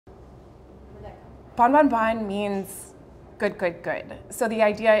Bon Bon Bon means good, good, good. So the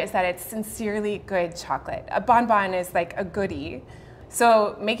idea is that it's sincerely good chocolate. A bonbon is like a goodie.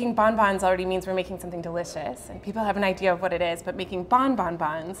 So making bonbons already means we're making something delicious, and people have an idea of what it is, but making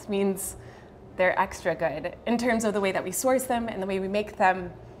bonbons means they're extra good in terms of the way that we source them and the way we make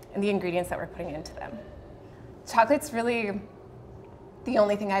them and the ingredients that we're putting into them. Chocolate's really the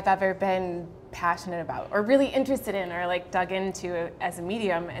only thing I've ever been passionate about or really interested in or like dug into as a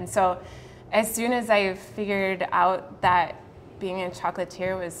medium. And so as soon as I figured out that being a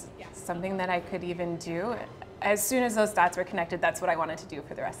chocolatier was something that I could even do, as soon as those dots were connected, that's what I wanted to do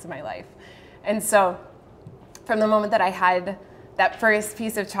for the rest of my life. And so from the moment that I had that first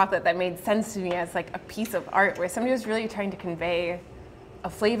piece of chocolate that made sense to me as like a piece of art where somebody was really trying to convey a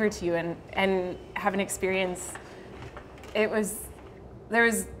flavor to you and have an experience, there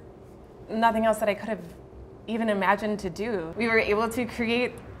was nothing else that I could have even imagined to do. We were able to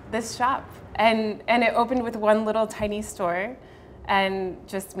create this shop, and it opened with one little tiny store and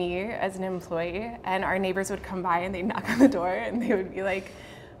just me as an employee, and our neighbors would come by and they'd knock on the door and they would be like,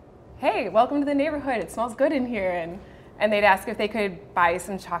 hey, welcome to the neighborhood, it smells good in here. And they'd ask if they could buy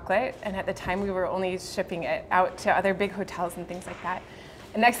some chocolate, and at the time we were only shipping it out to other big hotels and things like that.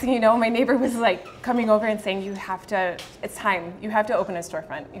 And next thing you know, my neighbor was like coming over and saying, it's time, you have to open a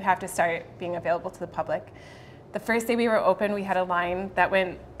storefront. You have to start being available to the public. The first day we were open, we had a line that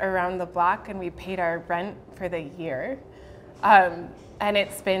went around the block and we paid our rent for the year. And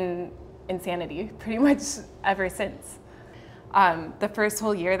it's been insanity pretty much ever since. The first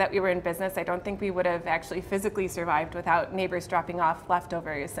whole year that we were in business, I don't think we would have actually physically survived without neighbors dropping off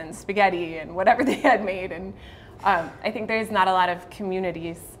leftovers and spaghetti and whatever they had made. And I think there's not a lot of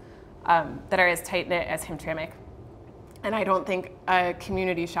communities that are as tight-knit as Hamtramck. And I don't think a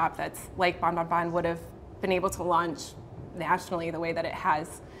community shop that's like Bon Bon Bon would have been able to launch nationally the way that it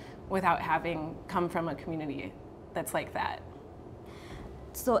has without having come from a community that's like that.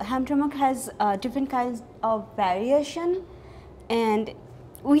 So Hamtramck has different kinds of variation, and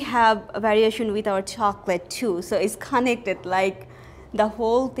we have a variation with our chocolate too. So it's connected, like the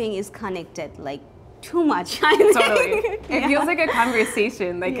whole thing is connected, like too much. Totally. It feels like a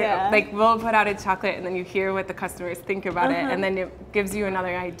conversation. Like we'll put out a chocolate and then you hear what the customers think about it, and then it gives you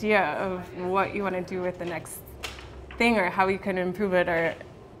another idea of what you want to do with the next thing or how you can improve it, or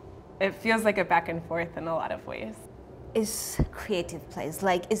it feels like a back and forth in a lot of ways. It's a creative place,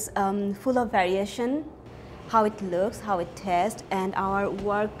 like it's full of variation, how it looks, how it tastes, and our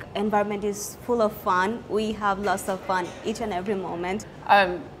work environment is full of fun. We have lots of fun each and every moment.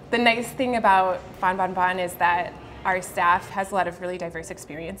 The nice thing about Bon Bon Bon is that our staff has a lot of really diverse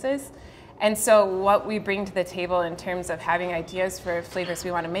experiences. And so what we bring to the table in terms of having ideas for flavors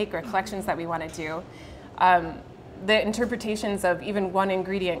we want to make or collections that we want to do, the interpretations of even one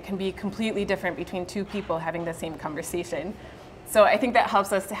ingredient can be completely different between two people having the same conversation. So I think that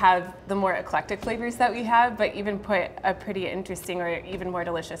helps us to have the more eclectic flavors that we have, but even put a pretty interesting or even more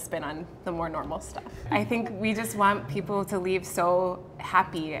delicious spin on the more normal stuff. I think we just want people to leave so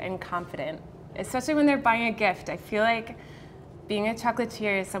happy and confident, especially when they're buying a gift. I feel like being a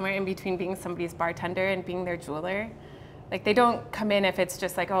chocolatier is somewhere in between being somebody's bartender and being their jeweler. Like they don't come in if it's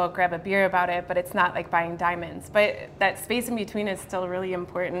just like, oh, I'll grab a beer about it, but it's not like buying diamonds. But that space in between is still really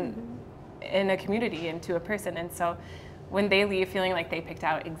important in a community and to a person. And so when they leave feeling like they picked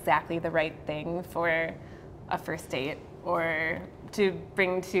out exactly the right thing for a first date or to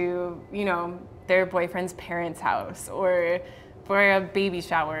bring to, you know, their boyfriend's parents' house or for a baby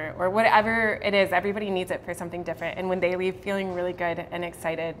shower or whatever it is, everybody needs it for something different. And when they leave feeling really good and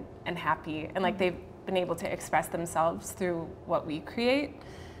excited and happy and like they've been able to express themselves through what we create,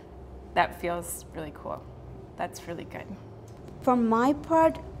 that feels really cool. That's really good. For my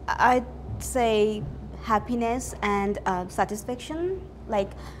part, I'd say happiness and satisfaction.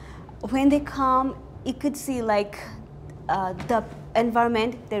 Like when they come, you could see like the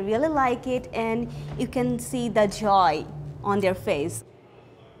environment, they really like it, and you can see the joy on their face.